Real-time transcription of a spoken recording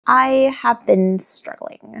I have been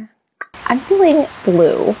struggling. I'm feeling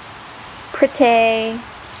blue.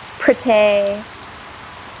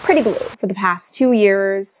 Pretty blue for the past 2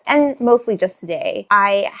 years, and mostly just today.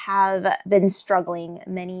 I have been struggling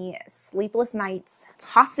many sleepless nights,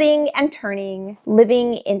 tossing and turning,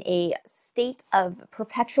 living in a state of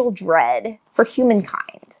perpetual dread for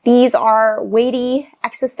humankind. These are weighty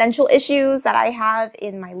existential issues that I have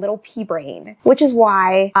in my little pea brain, which is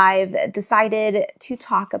why I've decided to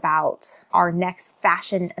talk about our next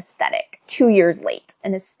fashion aesthetic 2 years late.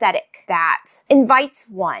 An aesthetic that invites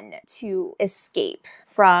one to escape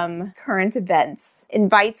from current events,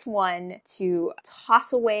 invites one to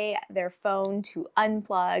toss away their phone, to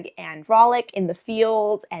unplug and frolic in the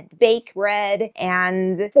field and bake bread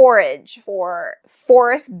and forage for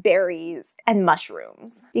forest berries and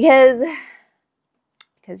mushrooms. Because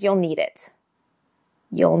you'll need it.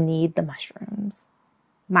 You'll need the mushrooms.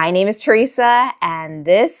 My name is Teresa, and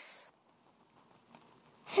this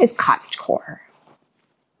is Cottagecore.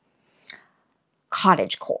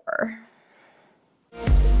 Cottagecore.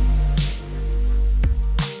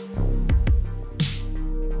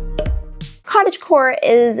 Cottagecore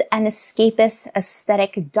is an escapist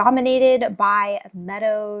aesthetic dominated by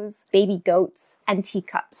meadows, baby goats, and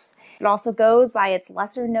teacups. It also goes by its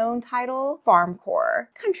lesser-known title, farmcore,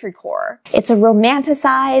 countrycore. It's a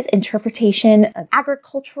romanticized interpretation of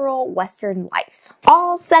agricultural Western life,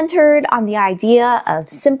 all centered on the idea of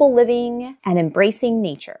simple living and embracing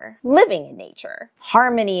nature, living in nature,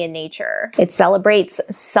 harmony in nature. It celebrates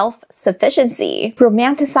self-sufficiency,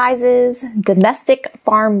 romanticizes domestic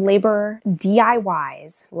farm labor,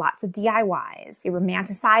 DIYs, lots of DIYs. It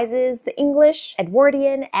romanticizes the English,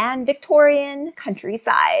 Edwardian, and Victorian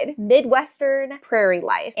countryside, Midwestern prairie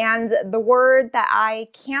life. And the word that I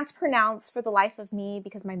can't pronounce for the life of me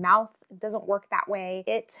because my mouth doesn't work that way,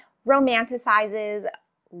 it romanticizes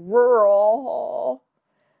rural.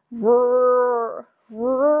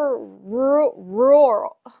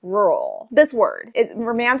 This word. It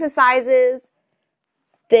romanticizes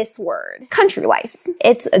this word. Country life.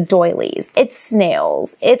 It's doilies. It's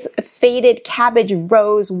snails. It's faded cabbage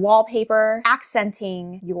rose wallpaper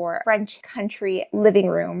accenting your French country living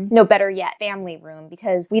room. No, better yet, family room,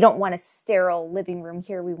 because we don't want a sterile living room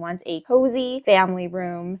here. We want a cozy family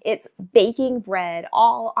room. It's baking bread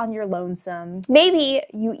all on your lonesome. Maybe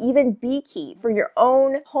you even beekeep for your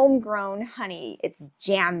own homegrown honey. It's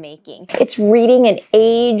jam making. It's reading an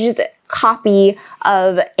aged copy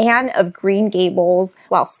of Anne of Green Gables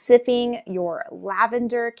while sipping your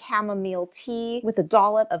lavender chamomile tea with a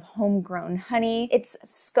dollop of homegrown honey. It's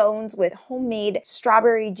scones with homemade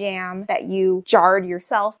strawberry jam that you jarred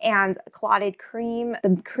yourself and clotted cream.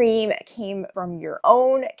 The cream came from your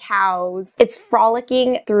own cows. It's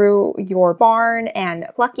frolicking through your barn and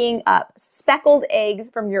plucking up speckled eggs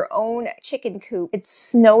from your own chicken coop. It's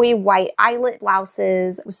snowy white eyelet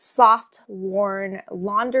blouses with soft, worn,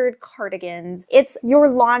 laundered cardigans. It's your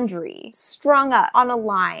laundry strung up on a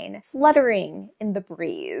line, fluttering in the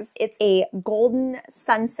breeze. It's a golden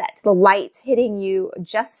sunset, the light hitting you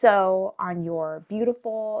just so on your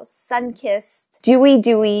beautiful, sun-kissed,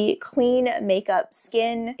 dewy, clean makeup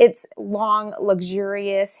skin. It's long,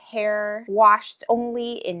 luxurious hair washed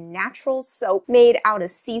only in natural soap made out of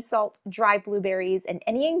sea salt, dry blueberries, and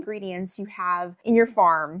any ingredients you have in your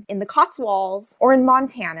farm in the Cotswolds or in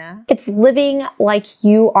Montana. It's living like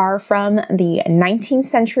you are from the 19th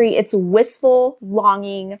century. It's wistful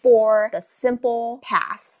longing for the simple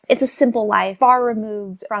past. It's a simple life, far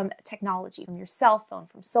removed from technology, from your cell phone,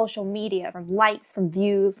 from social media, from likes, from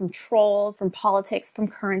views, from trolls, from politics, from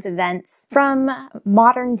current events, from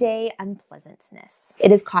modern day unpleasantness.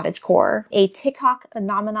 It is cottagecore, a TikTok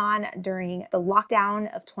phenomenon during the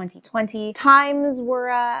lockdown of 2020. Times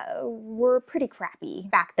were pretty crappy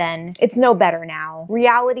back then. It's no better now.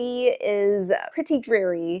 Reality is pretty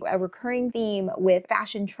dreary. A recurring theme with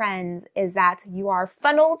fashion trends is that you are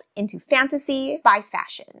funneled into fantasy by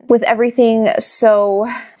fashion, with everything so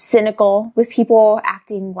cynical, with people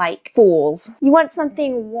acting like fools. You want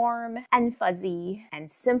something warm and fuzzy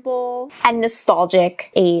and simple and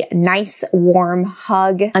nostalgic, a nice warm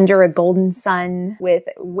hug under a golden sun with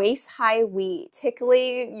waist-high wheat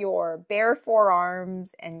tickling your bare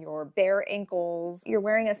forearms and your bare ankles. You're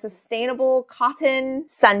wearing a sustainable cotton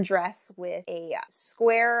sundress with a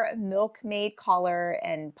square core milkmaid collar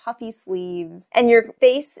and puffy sleeves, and your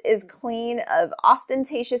face is clean of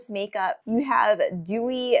ostentatious makeup. You have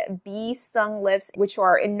dewy bee-stung lips, which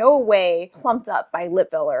are in no way plumped up by lip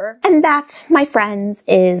filler. And that, my friends,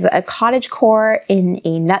 is a cottagecore in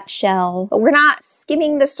a nutshell. But we're not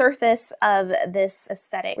skimming the surface of this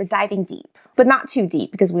aesthetic. We're diving deep, but not too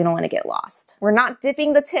deep because we don't want to get lost. We're not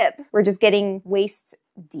dipping the tip. We're just getting waist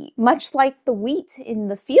deep, much like the wheat in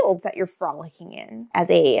the fields that you're frolicking in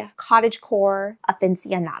as a cottagecore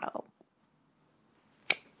aficionado.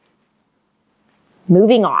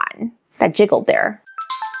 Moving on. That jiggled there.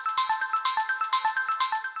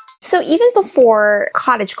 So even before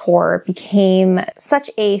cottagecore became such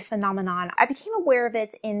a phenomenon, I became aware of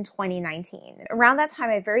it in 2019. Around that time,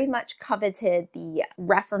 I very much coveted the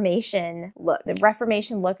Reformation look. The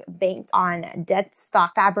Reformation look banked on dead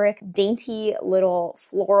stock fabric, dainty little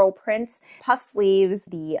floral prints, puff sleeves,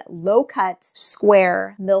 the low-cut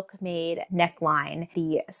square milkmaid neckline,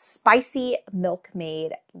 the spicy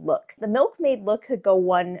milkmaid look. The milkmaid look could go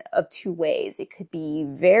one of two ways. It could be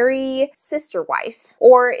very sister wife,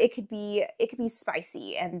 or it could be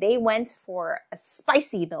spicy, and they went for a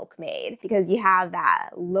spicy milkmaid because you have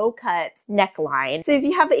that low-cut neckline. So if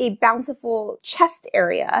you have a bountiful chest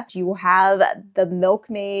area, you have the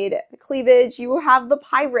milkmaid cleavage, you have the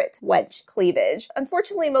pirate wench cleavage.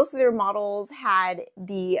 Unfortunately, most of their models had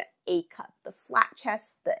the A-cut, the flat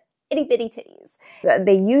chest, the itty bitty titties.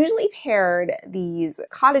 They usually paired these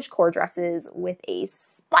cottagecore dresses with a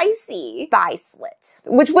spicy thigh slit,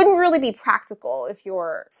 which wouldn't really be practical if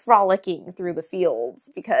you're frolicking through the fields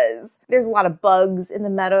because there's a lot of bugs in the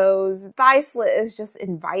meadows. Thigh slit is just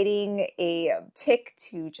inviting a tick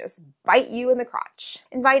to just bite you in the crotch,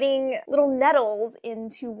 inviting little nettles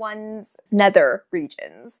into one's nether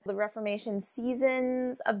regions. The Reformation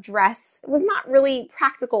seasons of dress was not really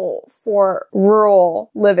practical for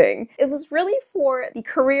rural living. It was really for the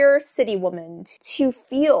career city woman to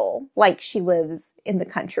feel like she lives in the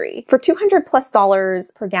country. For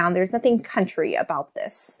 $200+ per gown, there's nothing country about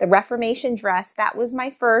this. The Reformation dress, that was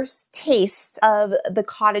my first taste of the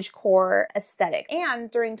cottagecore aesthetic.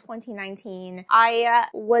 And during 2019, I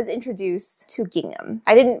was introduced to gingham.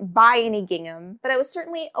 I didn't buy any gingham, but I was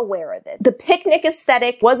certainly aware of it. The picnic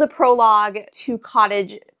aesthetic was a prologue to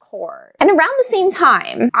cottagecore. And around the same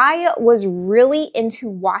time, I was really into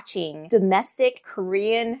watching domestic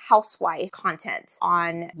Korean housewife content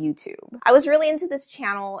on YouTube. I was really into this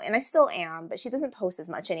channel, and I still am, but she doesn't post as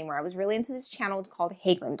much anymore. I was really into this channel called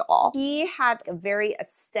Doll. She had a very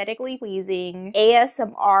aesthetically pleasing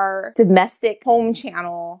ASMR domestic home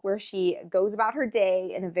channel where she goes about her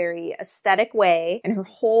day in a very aesthetic way, and her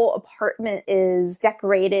whole apartment is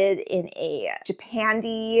decorated in a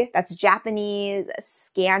Japandi, that's Japanese,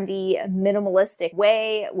 Scandi, minimalistic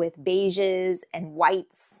way with beiges and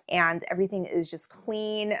whites, and everything is just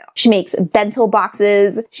clean. She makes bento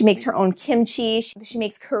boxes. She makes her own kimchi. She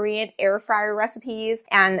makes Korean air fryer recipes,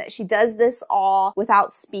 and she does this all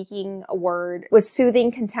without speaking a word with soothing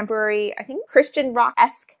contemporary, I think Christian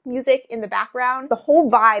rock-esque music in the background. The whole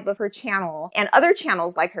vibe of her channel and other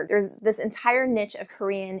channels like her, there's this entire niche of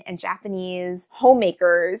Korean and Japanese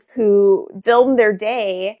homemakers who film their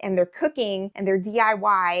day and their cooking and their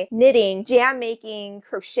DIY knitting, jam making,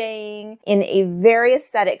 crocheting in a very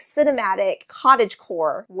aesthetic, cinematic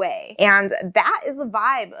cottagecore way. And that is the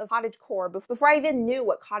vibe of cottagecore. Before I even knew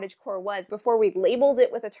what cottagecore was, before we labeled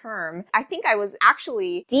it with a term, I think I was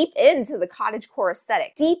actually deep into the cottagecore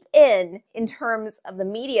aesthetic. Deep in terms of the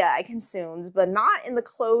media I consumed, but not in the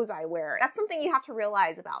clothes I wear. That's something you have to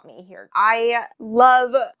realize about me here. I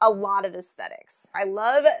love a lot of aesthetics. I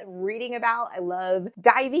love reading about, I love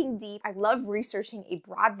diving deep, I love researching a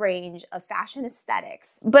broad range of fashion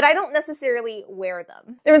aesthetics, but I don't necessarily wear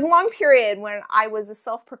them. There was a long period when I was the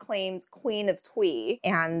self-proclaimed queen of twee,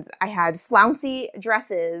 and I had flouncy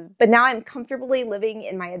dresses, but now I'm comfortably living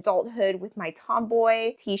in my adulthood with my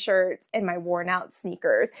tomboy t-shirts and my worn out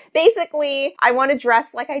sneakers. Basically, I want to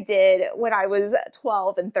dress like I did when I was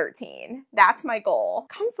 12 and 13. That's my goal.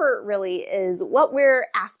 Comfort really is what we're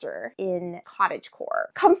after in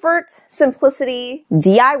cottagecore. Comfort, simplicity,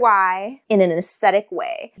 DIY in an aesthetic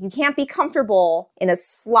way. You can't be comfortable in a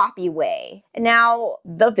sloppy way. And now,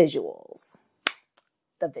 the visuals.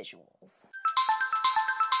 The visuals.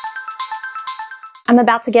 I'm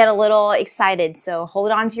about to get a little excited, so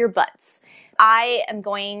hold on to your butts. I am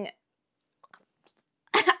going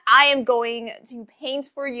to paint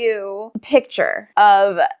for you a picture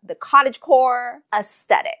of the cottagecore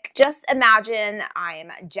aesthetic. Just imagine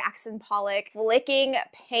I'm Jackson Pollock flicking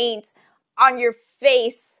paint on your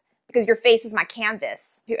face because your face is my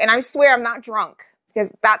canvas. And I swear I'm not drunk. because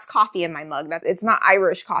that's coffee in my mug. It's not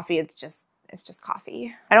Irish coffee. It's just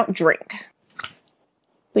coffee. I don't drink.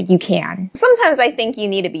 But you can. Sometimes I think you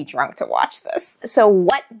need to be drunk to watch this. So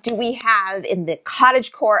what do we have in the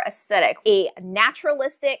cottagecore aesthetic? A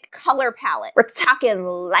naturalistic color palette. We're talking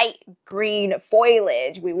light green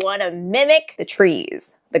foliage. We want to mimic the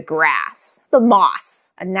trees, the grass, the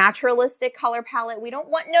moss. A naturalistic color palette. We don't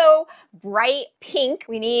want no bright pink.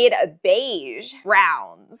 We need a beige,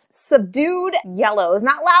 browns, subdued yellows,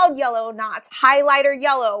 not loud yellow, not highlighter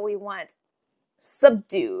yellow. We want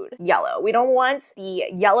subdued yellow. We don't want the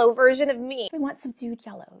yellow version of me. We want subdued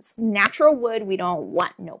yellows. Natural wood. We don't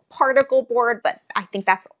want no particle board, but I think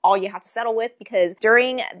that's all you have to settle with because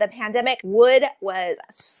during the pandemic, wood was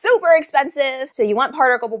super expensive. So you want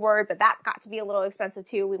particle board, but that got to be a little expensive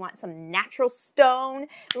too. We want some natural stone.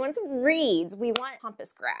 We want some reeds. We want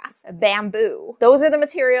pampas grass, bamboo. Those are the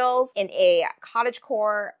materials in a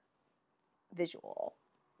cottagecore visual.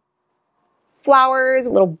 Flowers,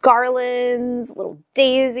 little garlands, little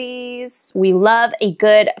daisies. We love a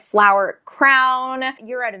good flower crown.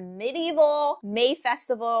 You're at a medieval May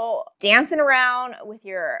festival dancing around with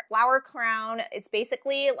your flower crown. It's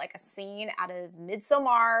basically like a scene out of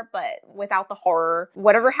Midsommar, but without the horror.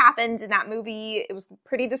 Whatever happened in that movie, it was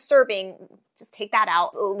pretty disturbing. Just take that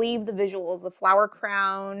out. Leave the visuals, the flower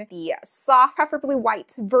crown, the soft, preferably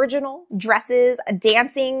white, virginal dresses,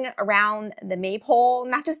 dancing around the maypole,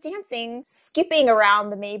 not just dancing, skipping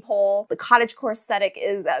around the maypole. The cottagecore aesthetic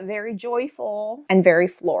is very joyful and very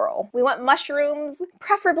floral. We want mushrooms,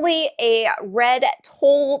 preferably a red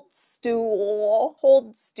toadstool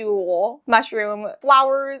mushroom,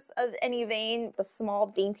 flowers of any vein, the small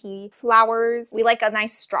dainty flowers. We like a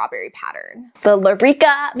nice strawberry pattern. The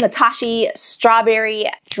Larika Matashi strawberry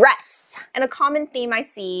dress. And a common theme I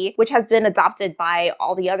see, which has been adopted by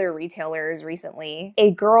all the other retailers recently,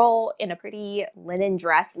 a girl in a pretty linen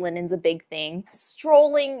dress, linen's a big thing,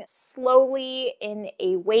 strolling slowly in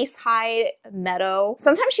a waist-high meadow.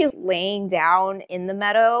 Sometimes she's laying down in the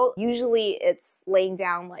meadow. Usually it's laying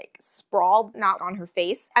down like sprawled, not on her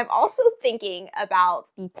face. I'm also thinking about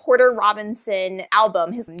the Porter Robinson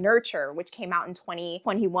album, his Nurture, which came out in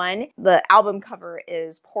 2021. The album cover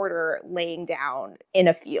is Porter laying down in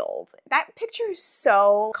a field. That picture is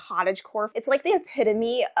so cottagecore. It's like the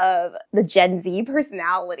epitome of the Gen Z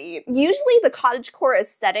personality. Usually the cottagecore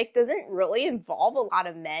aesthetic doesn't really involve a lot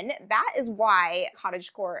of men. That is why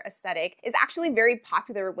cottagecore aesthetic is actually very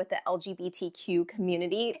popular with the LGBTQ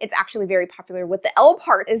community. It's actually very popular with the L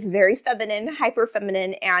part. Is very feminine, hyper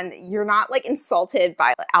feminine, and you're not like insulted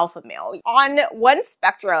by the alpha male. On one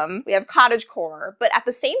spectrum, we have cottagecore, but at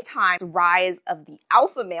the same time, the rise of the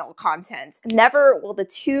alpha male content. Never will the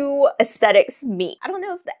two aesthetics meet. I don't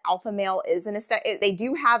know if the alpha male is an aesthetic. They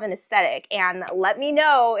do have an aesthetic, and let me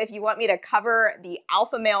know if you want me to cover the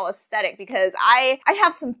alpha male aesthetic because I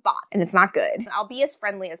have some thoughts and it's not good. I'll be as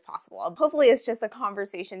friendly as possible. Hopefully it's just a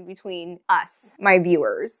conversation between us, my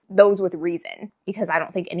viewers, those with reason, because I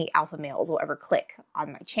don't think any alpha males will ever click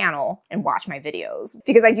on my channel and watch my videos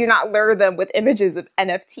because I do not lure them with images of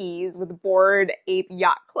NFTs, with Bored Ape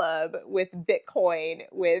Yacht Club, with Bitcoin,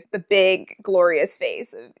 with the big glorious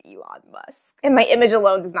face of Elon Musk. And my image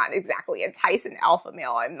alone does not exactly entice an alpha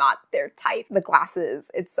male. I'm not their type. The glasses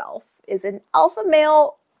itself is an alpha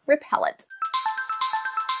male repellent.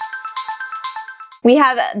 We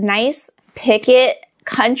have nice picket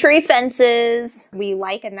country fences. We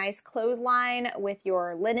like a nice clothesline with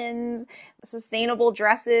your linens, sustainable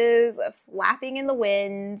dresses, flapping in the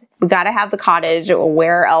wind. We gotta have the cottage.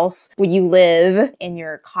 Where else would you live in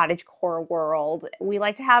your cottagecore world? We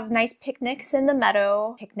like to have nice picnics in the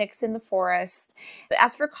meadow, picnics in the forest. But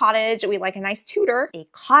as for cottage, we like a nice Tudor, a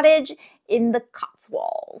cottage in the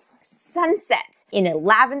Cotswolds. Sunset in a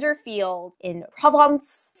lavender field in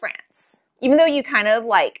Provence, France. Even though you kind of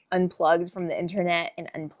like unplugged from the internet and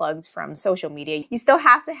unplugged from social media, you still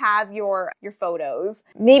have to have your photos.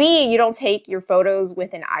 Maybe you don't take your photos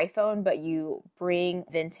with an iPhone, but you bring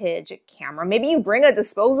vintage camera. Maybe you bring a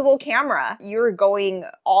disposable camera. You're going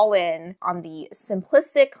all in on the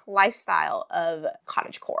simplistic lifestyle of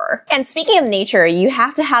cottagecore. And speaking of nature, you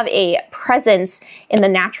have to have a presence in the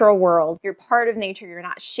natural world. You're part of nature. You're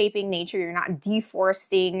not shaping nature. You're not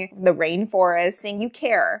deforesting the rainforest, and you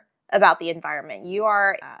care about the environment. You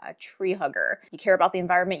are a tree hugger. You care about the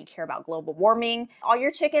environment. You care about global warming. All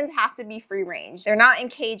your chickens have to be free range. They're not in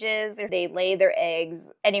cages. They lay their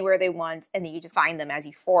eggs anywhere they want, and then you just find them as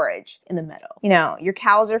you forage in the meadow. You know, your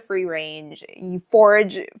cows are free range. You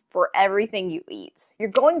forage for everything you eat. You're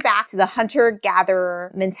going back to the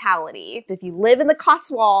hunter-gatherer mentality. If you live in the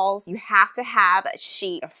Cotswolds, you have to have a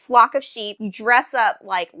sheep, a flock of sheep. You dress up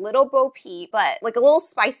like Little Bo Peep, but like a little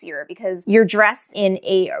spicier because you're dressed in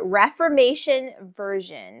a Reformation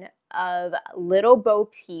version of Little Bo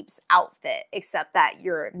Peep's outfit, except that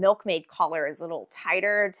your milkmaid collar is a little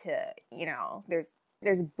tighter to, you know,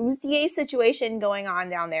 there's a bustier situation going on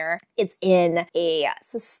down there. It's in a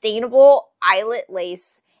sustainable eyelet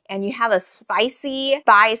lace, and you have a spicy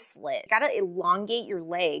thigh slit. You gotta elongate your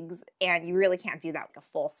legs, and you really can't do that with a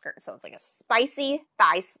full skirt. So it's like a spicy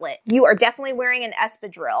thigh slit. You are definitely wearing an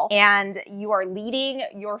espadrille, and you are leading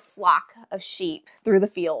your flock of sheep through the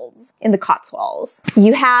fields in the Cotswolds.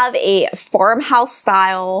 You have a farmhouse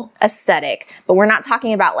style aesthetic, but we're not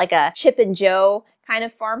talking about like a Chip and Jo kind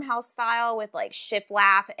of farmhouse style with like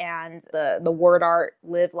shiplap and the word art,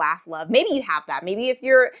 live, laugh, love. Maybe you have that. Maybe if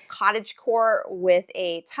you're cottagecore with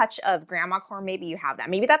a touch of grandma-core, maybe you have that.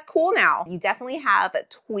 Maybe that's cool now. You definitely have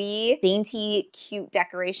twee, dainty, cute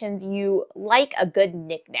decorations. You like a good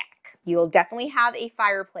knickknack. You'll definitely have a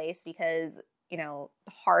fireplace because, you know,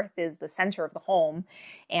 the hearth is the center of the home.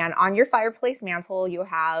 And on your fireplace mantle, you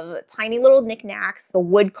have tiny little knickknacks, the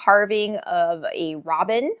wood carving of a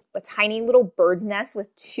robin, a tiny little bird's nest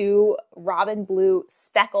with 2 robin blue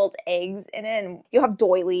speckled eggs in it. And you have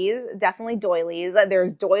doilies, definitely doilies.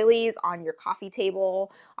 There's doilies on your coffee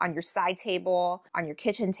table, on your side table, on your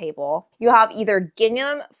kitchen table. You have either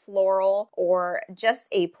gingham floral or just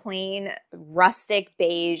a plain rustic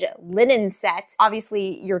beige linen set.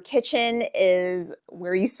 Obviously, your kitchen is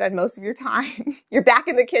where you spend most of your time. You're back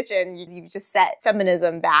in the kitchen. You've just set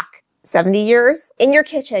feminism back 70 years. In your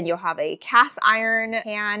kitchen, you'll have a cast iron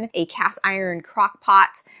pan, a cast iron crock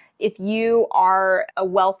pot. If you are a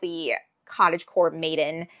wealthy cottagecore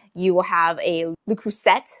maiden, you will have a Le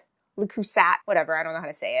Creuset, whatever, I don't know how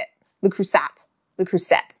to say it. Le Creuset.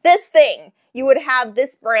 This thing, you would have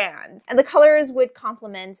this brand, and the colors would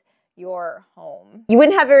complement your home. You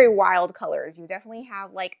wouldn't have very wild colors. You would definitely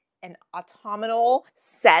have like an autumnal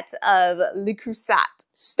set of Le Creuset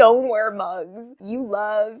stoneware mugs. You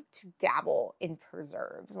love to dabble in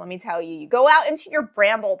preserves. Let me tell you, you go out into your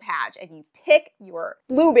bramble patch and you pick your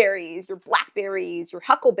blueberries, your blackberries, your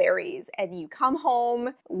huckleberries, and you come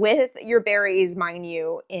home with your berries, mind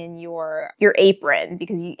you, in your apron,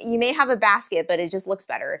 because you may have a basket, but it just looks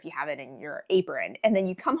better if you have it in your apron. And then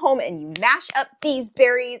you come home and you mash up these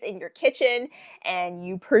berries in your kitchen and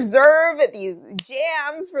you preserve these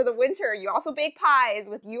jams for the winter. You also bake pies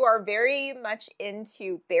you are very much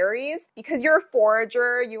into berries because you're a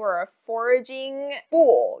forager. You are a foraging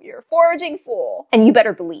fool. You're a foraging fool. And you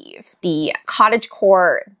better believe the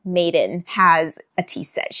Cottagecore Maiden has a tea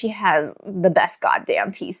set. She has the best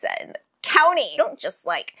goddamn tea set in the county. You don't just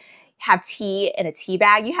like have tea in a tea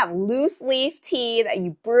bag. You have loose leaf tea that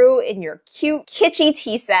you brew in your cute, kitschy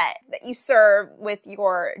tea set that you serve with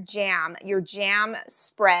your jam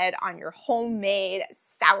spread on your homemade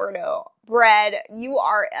sourdough bread. You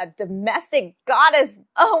are a domestic goddess.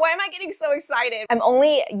 Oh, why am I getting so excited? I'm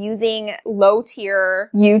only using low tier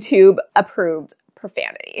YouTube approved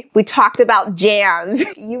profanity. We talked about jams.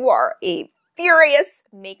 You are a furious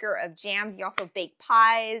maker of jams. You also bake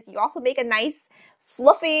pies. You also make a nice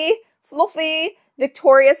fluffy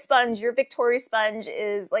Victoria sponge. Your Victoria sponge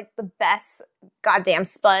is like the best goddamn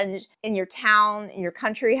sponge in your town, in your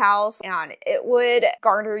country house, and it would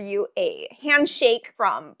garner you a handshake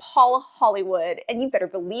from Paul Hollywood. And you better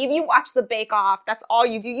believe you watch the Bake Off. That's all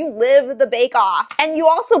you do. You live the Bake Off. And you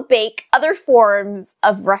also bake other forms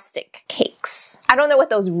of rustic cakes. I don't know what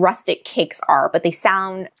those rustic cakes are, but they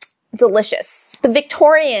sound delicious. The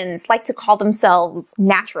Victorians like to call themselves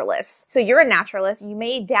naturalists. So you're a naturalist. You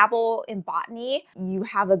may dabble in botany. You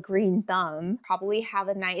have a green thumb, probably have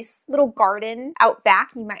a nice little garden out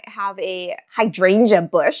back. You might have a hydrangea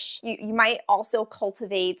bush. You might also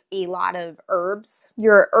cultivate a lot of herbs.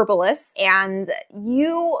 You're herbalist, and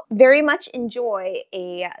you very much enjoy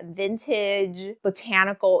a vintage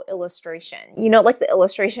botanical illustration. You know, like the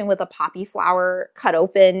illustration with a poppy flower cut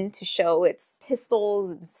open to show its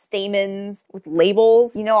pistils and stamens with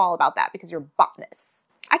labels. You know all about that because you're a botanist.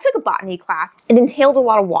 I took a botany class. It entailed a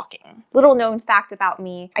lot of walking. Little known fact about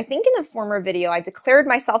me, I think in a former video, I declared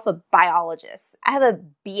myself a biologist. I have a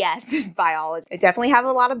BS in biology. I definitely have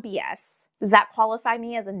a lot of BS. Does that qualify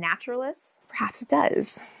me as a naturalist? Perhaps it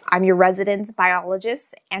does. I'm your resident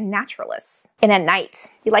biologist and naturalist. And at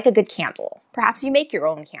night, you like a good candle. Perhaps you make your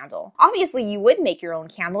own candle. Obviously, you would make your own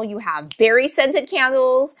candle. You have berry-scented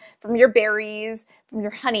candles from your berries, from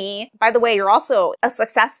your honey. By the way, you're also a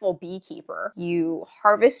successful beekeeper. You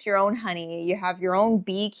harvest your own honey. You have your own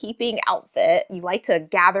beekeeping outfit. You like to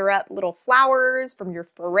gather up little flowers from your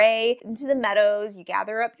foray into the meadows. You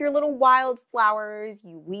gather up your little wild flowers.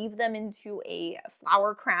 You weave them into a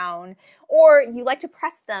flower crown, or you like to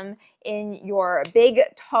press them in your big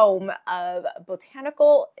tome of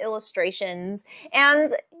botanical illustrations.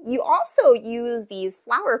 And you also use these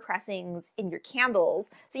flower pressings in your candles.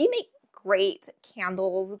 So you make great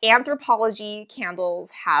candles. Anthropology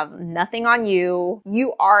candles have nothing on you.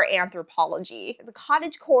 You are anthropology. The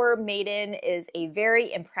Cottagecore Maiden is a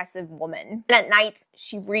very impressive woman. And at night,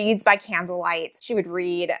 she reads by candlelight. She would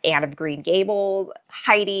read Anne of Green Gables,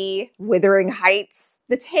 Heidi, Wuthering Heights,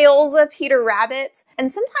 The Tales of Peter Rabbit.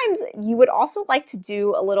 And sometimes you would also like to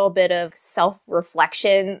do a little bit of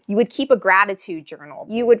self-reflection. You would keep a gratitude journal.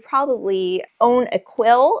 You would probably own a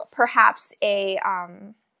quill, perhaps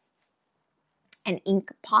an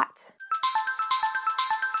ink pot.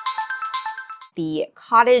 The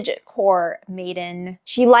Cottagecore Maiden,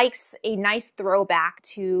 she likes a nice throwback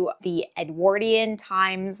to the Edwardian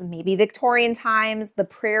times, maybe Victorian times, the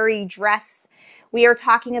prairie dress. We are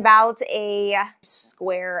talking about a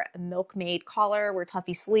square milkmaid collar with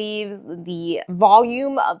puffy sleeves. The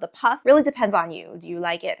volume of the puff really depends on you. Do you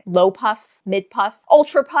like it low puff, mid puff,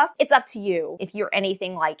 ultra puff? It's up to you. If you're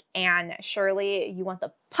anything like Anne Shirley, you want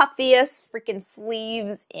the puffiest freaking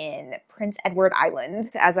sleeves in Prince Edward Island.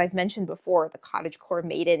 As I've mentioned before, the Cottagecore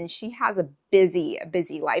Maiden, she has a busy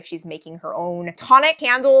life. She's making her own tonic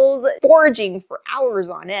candles, foraging for hours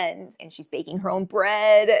on end, and she's baking her own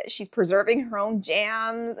bread. She's preserving her own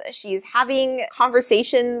jams. She's having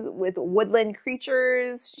conversations with woodland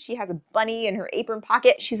creatures. She has a bunny in her apron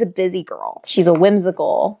pocket. She's a busy girl. She's a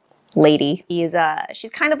whimsical lady.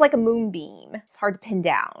 She's kind of like a moonbeam. It's hard to pin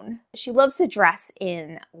down. She loves to dress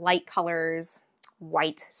in light colors,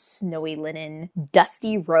 white snowy linen,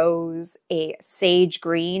 dusty rose, a sage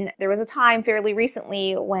green. There was a time fairly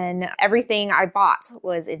recently when everything I bought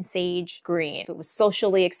was in sage green. If it was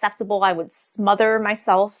socially acceptable, I would smother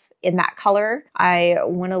myself in that color. I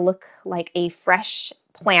want to look like a fresh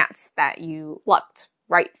plant that you plucked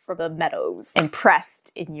right from the meadows and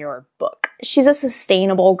pressed in your book. She's a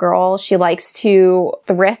sustainable girl. She likes to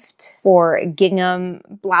thrift for gingham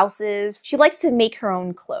blouses. She likes to make her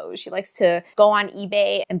own clothes. She likes to go on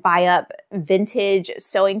eBay and buy up vintage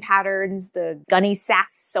sewing patterns, the gunny sack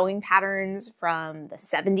sewing patterns from the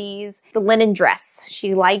 70s. The linen dress.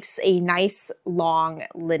 She likes a nice long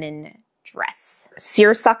linen dress.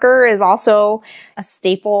 Seersucker is also a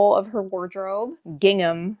staple of her wardrobe.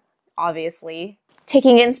 Gingham, obviously.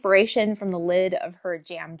 Taking inspiration from the lid of her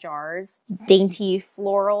jam jars. Dainty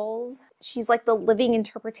florals. She's like the living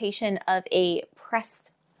interpretation of a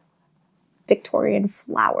pressed Victorian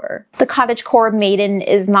flower. The Cottagecore Maiden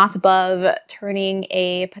is not above turning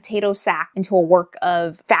a potato sack into a work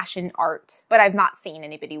of fashion art, but I've not seen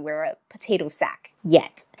anybody wear a potato sack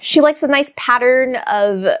yet. She likes a nice pattern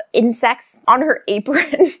of insects on her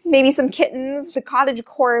apron, maybe some kittens. The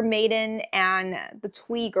Cottagecore Maiden and the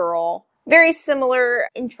twee girl, very similar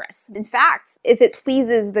interests. In fact, if it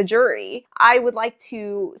pleases the jury, I would like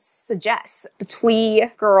to suggest the twee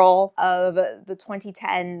girl of the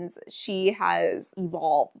 2010s, she has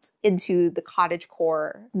evolved into the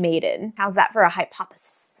Cottagecore Maiden. How's that for a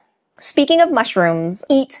hypothesis? Speaking of mushrooms,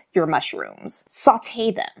 eat your mushrooms.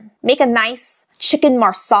 Sauté them. Make a nice chicken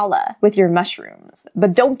marsala with your mushrooms,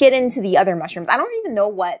 but don't get into the other mushrooms. I don't even know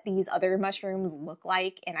what these other mushrooms look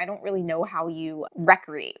like, and I don't really know how you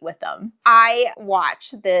recreate with them. I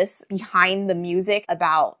watched this behind the music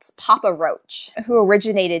about Papa Roach, who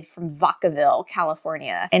originated from Vacaville,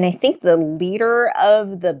 California. And I think the leader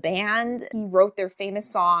of the band, he wrote their famous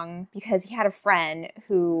song because he had a friend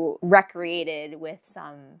who recreated with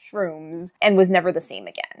some shrooms and was never the same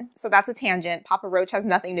again. So that's a tangent. Papa Roach has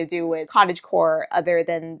nothing to do with cottagecore other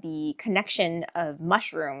than the connection of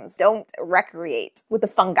mushrooms. Don't recreate with the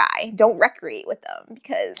fungi. Don't recreate with them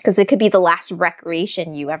because it could be the last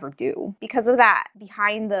recreation you ever do. Because of that,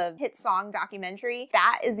 behind the hit song documentary,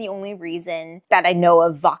 that is the only reason that I know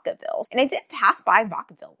of Vacaville. And I did pass by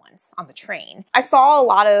Vacaville once on the train. I saw a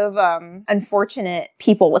lot of unfortunate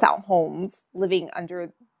people without homes living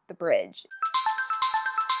under the bridge.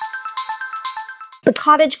 The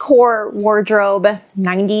cottagecore wardrobe,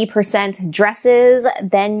 90% dresses.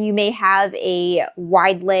 Then you may have a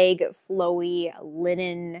wide leg, flowy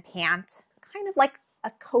linen pant, kind of like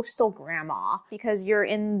a coastal grandma because you're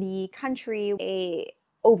in the country, a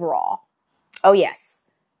overall. Oh yes,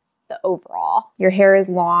 the overall. Your hair is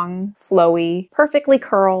long, flowy, perfectly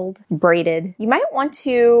curled, braided. You might want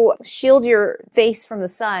to shield your face from the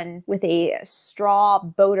sun with a straw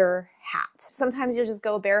boater hat. Sometimes you'll just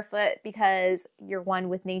go barefoot because you're one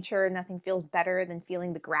with nature. Nothing feels better than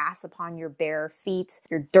feeling the grass upon your bare feet,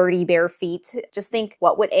 your dirty bare feet. Just think,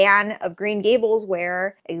 what would Anne of Green Gables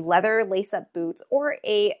wear? A leather lace-up boot or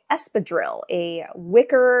a espadrille, a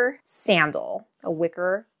wicker sandal, a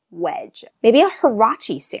wicker wedge, maybe a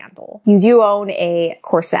Hirachi sandal. You do own a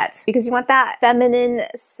corset because you want that feminine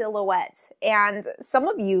silhouette. And some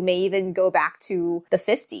of you may even go back to the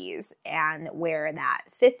 50s and wear that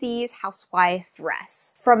 50s housewife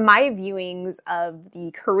dress. From my viewings of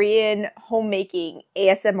the Korean homemaking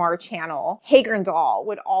ASMR channel, Hager Doll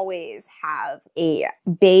would always have a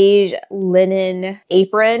beige linen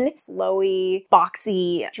apron, flowy,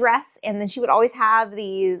 boxy dress, and then she would always have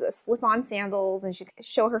these slip-on sandals and she'd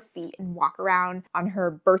show her feet and walk around on her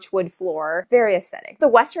birchwood floor. Very aesthetic. The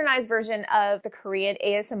westernized version of the Korean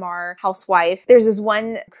ASMR housewife, there's this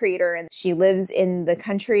one creator and she lives in the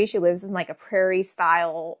country. She lives in like a prairie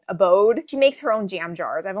style abode. She makes her own jam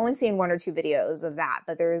jars. I've only seen 1 or 2 videos of that,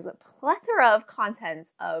 but there's a plethora of content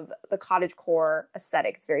of the cottagecore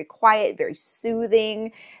aesthetic. It's very quiet, very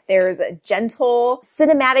soothing. There's a gentle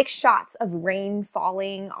cinematic shots of rain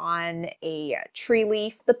falling on a tree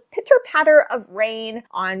leaf, the pitter patter of rain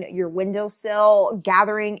on your windowsill,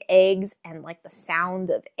 gathering eggs and like the sound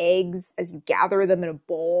of eggs as you gather them in a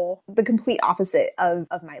bowl. The complete opposite of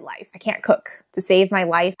my life. I can't cook. To save my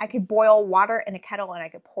life, I could boil water in a kettle and I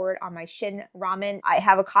could pour it on my shin ramen. I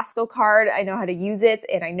have a Costco card. I know how to use it,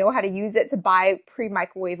 and I know how to use it to buy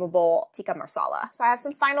pre-microwavable tikka masala. So I have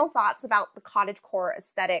some final thoughts about the cottagecore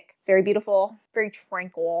aesthetic. Very beautiful, very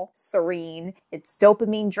tranquil, serene. It's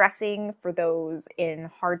dopamine dressing for those in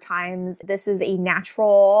hard times. This is a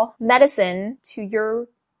natural medicine to your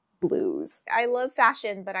blues. I love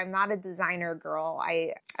fashion, but I'm not a designer girl.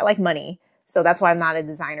 I like money. So that's why I'm not a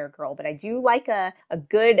designer girl, but I do like a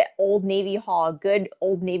good Old Navy haul,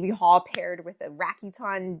 paired with a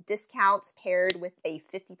Rakuten discount, paired with a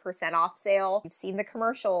 50% off sale. We've seen the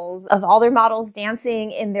commercials of all their models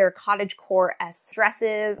dancing in their cottagecore-esque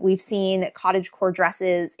dresses. We've seen cottagecore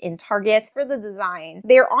dresses in Target. For the design,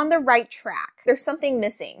 they're on the right track. There's something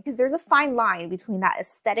missing because there's a fine line between that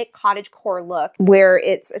aesthetic cottagecore look where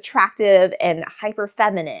it's attractive and hyper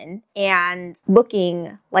feminine and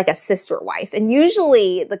looking like a sister wife. And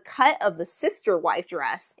usually the cut of the sister wife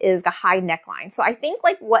dress is a high neckline. So I think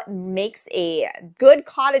like what makes a good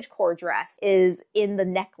cottagecore dress is in the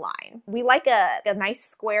neckline. We like a nice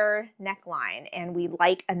square neckline and we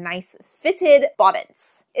like a nice fitted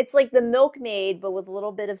bodice. It's like the milkmaid, but with a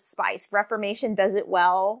little bit of spice. Reformation does it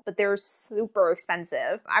well, but they're super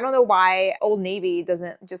expensive. I don't know why Old Navy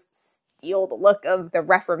doesn't just steal the look of the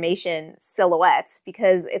Reformation silhouettes,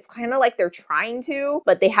 because it's kind of like they're trying to,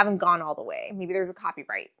 but they haven't gone all the way. Maybe there's a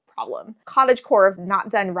copyright problem. Cottagecore, if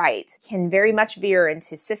not done right, can very much veer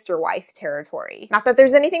into sister wife territory. Not that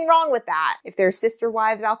there's anything wrong with that. If there's sister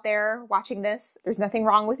wives out there watching this, there's nothing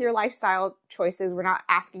wrong with your lifestyle choices. We're not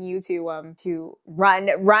asking you to run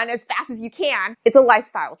as fast as you can. It's a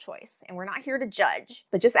lifestyle choice, and we're not here to judge.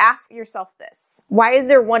 But just ask yourself this: why is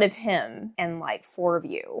there one of him and like 4 of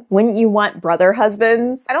you? Wouldn't you want brother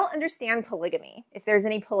husbands? I don't understand polygamy. If there's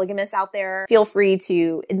any polygamists out there, feel free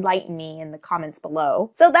to enlighten me in the comments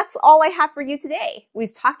below. So that's all I have for you today.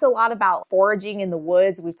 We've talked a lot about foraging in the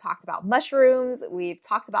woods. We've talked about mushrooms. We've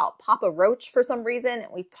talked about Papa Roach for some reason.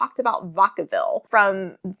 And we've talked about Vacaville.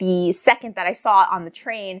 From the second that I saw it on the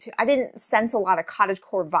train, I didn't sense a lot of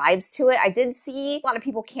cottagecore vibes to it. I did see a lot of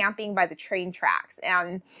people camping by the train tracks,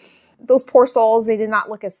 and those poor souls, they did not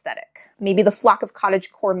look aesthetic. Maybe the flock of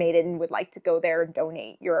Cottagecore Maiden would like to go there and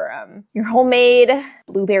donate your homemade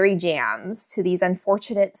blueberry jams to these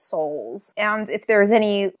unfortunate souls. And if there's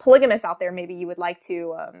any polygamists out there, maybe you would like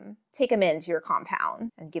to take them into your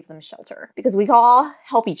compound and give them shelter, because we all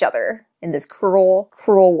help each other in this cruel,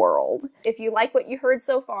 cruel world. If you like what you heard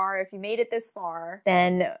so far, if you made it this far,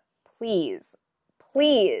 then please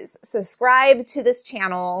subscribe to this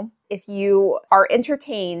channel. If you are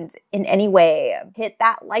entertained in any way, hit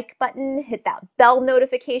that like button, hit that bell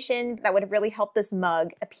notification. That would really help this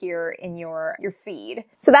mug appear in your feed.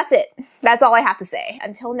 So that's it. That's all I have to say.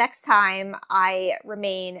 Until next time, I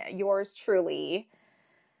remain yours truly.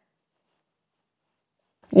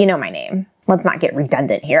 You know my name. Let's not get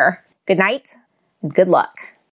redundant here. Good night and good luck.